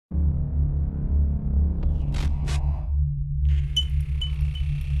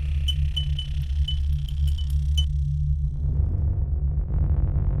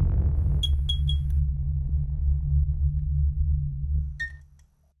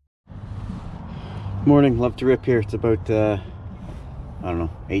Morning, love to rip here. It's about I don't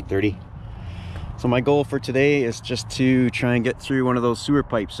know, 8:30. So my goal for today is just to try and get through one of those sewer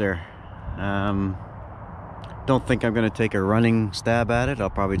pipes there. Don't think I'm going to take a running stab at it.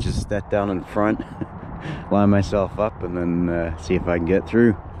 I'll probably just step down in front, line myself up, and then see if I can get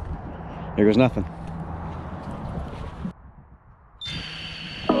through. Here goes nothing.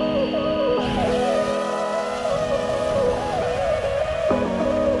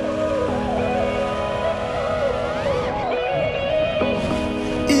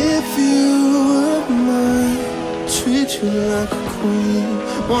 Treat you like a queen,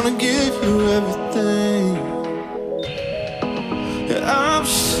 wanna give you everything. Yeah, I've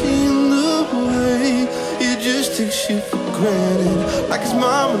seen the way it just takes you for granted, like his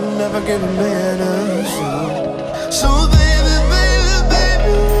mama never gave a man. So baby, baby,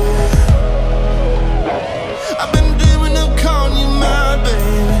 baby, I've been dreaming of calling you my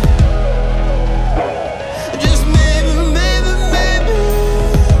baby. Just maybe, maybe, maybe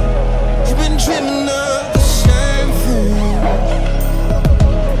you've been dreaming of.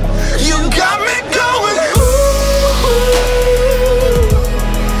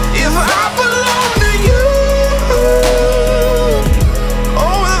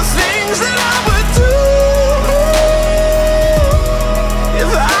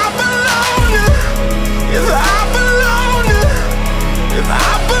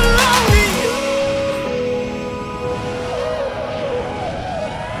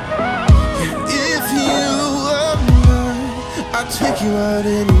 Take you out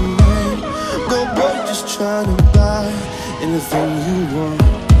in the night, go broke just trying to buy anything you want,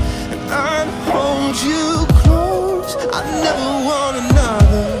 and I'd hold you close. I never want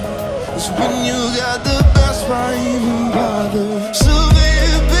another. It's when you got the best, why even bother?